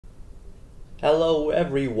Hello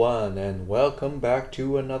everyone and welcome back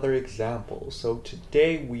to another example. So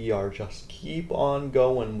today we are just keep on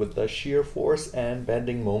going with the shear force and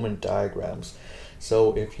bending moment diagrams.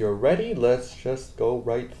 So if you're ready, let's just go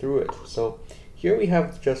right through it. So here we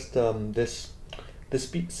have just this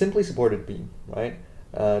simply supported beam, right?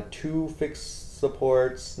 Two fixed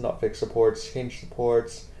supports, not fixed supports, hinge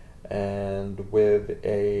supports, and with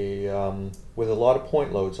a lot of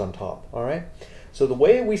point loads on top. All right. So the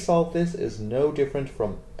way we solve this is no different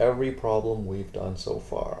from every problem we've done so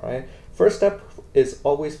far, right? First step is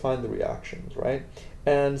always find the reactions, right?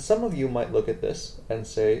 And some of you might look at this and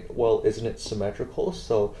say, well, isn't it symmetrical?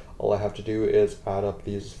 So all I have to do is add up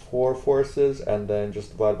these four forces and then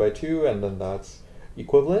just divide by 2, and then that's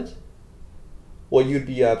equivalent. Well, you'd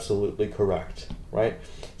be absolutely correct, right?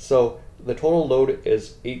 So the total load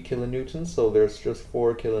is 8 kilonewtons, so there's just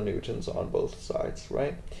 4 kilonewtons on both sides,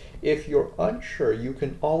 right? If you're unsure, you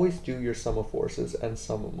can always do your sum of forces and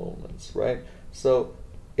sum of moments, right? So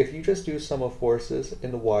if you just do sum of forces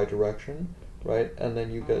in the y direction, right, and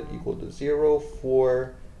then you get equal to 0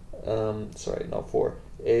 for,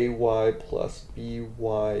 ay plus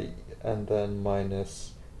by, and then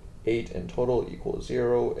minus 8 in total equals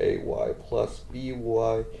 0, ay plus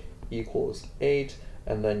by equals 8,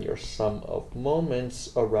 and then your sum of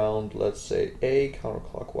moments around, let's say, a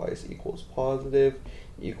counterclockwise equals positive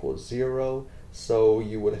equals 0. So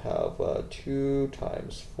you would have 2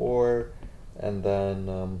 times 4, and then,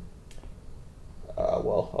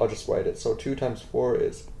 well, I'll just write it. So 2 times 4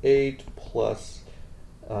 is 8 plus,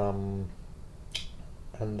 and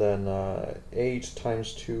then 8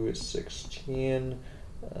 times 2 is 16,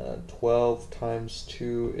 12 times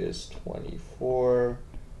 2 is 24,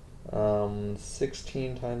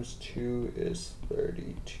 16 times 2 is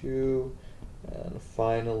 32, and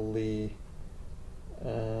finally,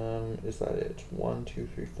 is that it? 1, 2,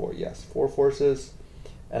 3, 4. Yes, 4 forces,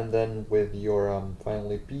 and then with your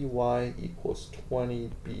finally by equals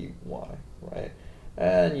 20 by, right?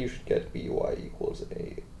 And you should get by equals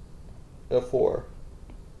a 4,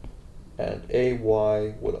 and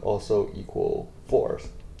ay would also equal 4.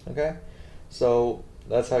 Okay, so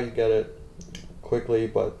that's how you get it quickly,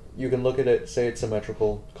 but you can look at it, say it's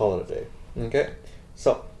symmetrical, call it a day. Okay,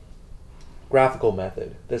 so graphical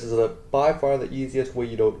method. This is by far the easiest way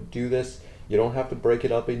you don't do this. You don't have to break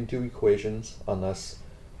it up into equations unless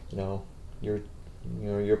your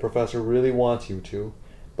professor really wants you to,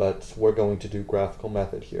 but we're going to do graphical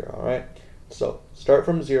method here. All right, so start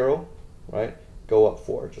from 0, right? Go up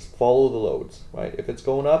 4. Just follow the loads, right? If it's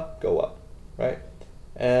going up, go up, right?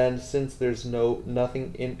 And since there's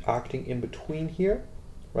nothing acting in between here,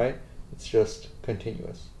 right? It's just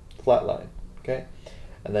continuous, flat line, okay?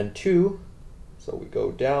 And then 2, so we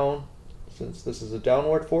go down. Since this is a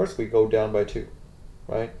downward force, we go down by 2,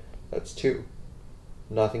 right? That's 2.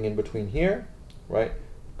 Nothing in between here, right?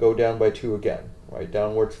 Go down by 2 again, right?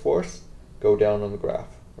 Downwards force, go down on the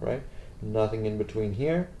graph, right? Nothing in between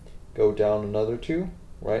here, go down another 2,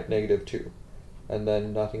 right? Negative 2. And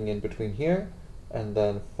then nothing in between here, and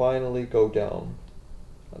then finally go down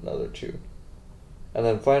another 2. And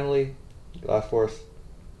then finally, last force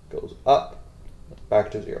goes up,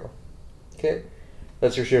 back to 0. Okay,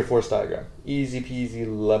 that's your shear force diagram. Easy peasy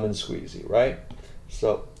lemon squeezy, right?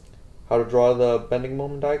 So, how to draw the bending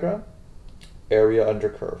moment diagram? Area under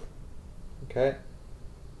curve. Okay?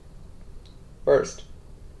 First,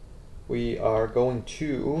 we are going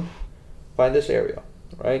to find this area,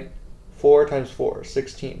 right? 4 times 4 is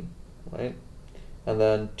 16, right? And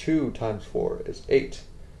then 2 times 4 is 8.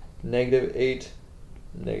 Negative 8,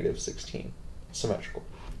 negative 16. Symmetrical.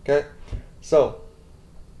 Okay? So,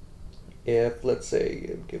 if, let's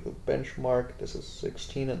say, give a benchmark, this is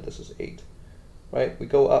 16 and this is 8. Right? We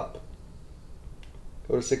go up.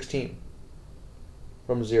 Go to 16.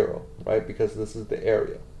 From 0, right? Because this is the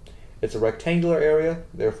area. It's a rectangular area,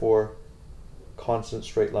 therefore, constant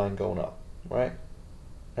straight line going up. Right?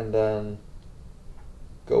 And then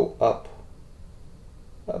go up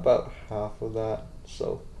about half of that,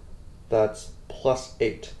 so that's plus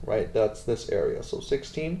 8, right? That's this area. So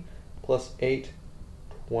 16 plus 8,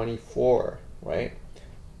 24, right?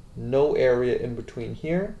 No area in between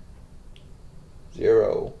here,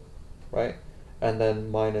 0, right? And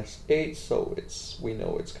then minus 8, so we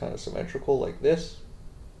know it's kind of symmetrical like this.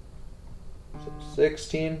 So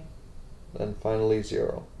 16, then finally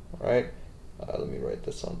 0, right? Let me write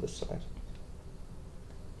this on this side.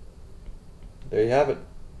 There you have it.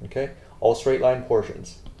 Okay, all straight line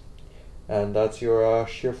portions. And that's your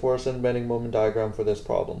shear force and bending moment diagram for this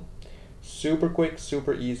problem. Super quick,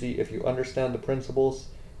 super easy. If you understand the principles,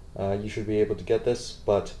 you should be able to get this,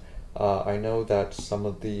 but I know that some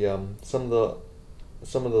of the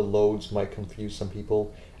loads might confuse some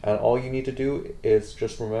people, and all you need to do is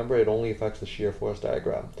just remember it only affects the shear force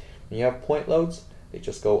diagram. When you have point loads, they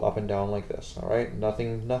just go up and down like this. All right,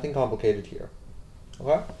 nothing complicated here.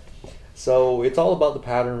 Okay, so it's all about the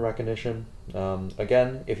pattern recognition.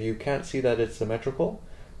 Again, if you can't see that it's symmetrical,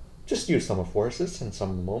 just use sum of forces and sum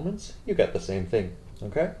of moments. You get the same thing.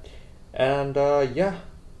 Okay, and yeah,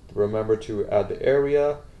 remember to add the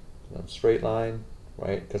area, straight line,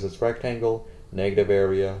 right? Because it's rectangle. Negative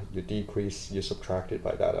area, you decrease, you subtract it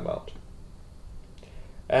by that amount.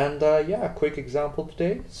 And yeah, quick example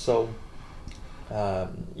today. So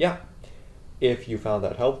yeah, if you found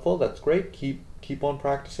that helpful, that's great. Keep on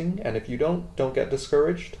practicing, and if you don't get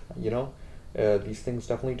discouraged. You know, these things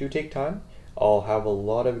definitely do take time. I'll have a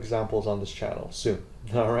lot of examples on this channel soon.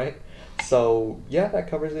 All right. So yeah, that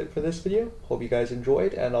covers it for this video. Hope you guys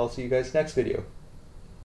enjoyed, and I'll see you guys next video.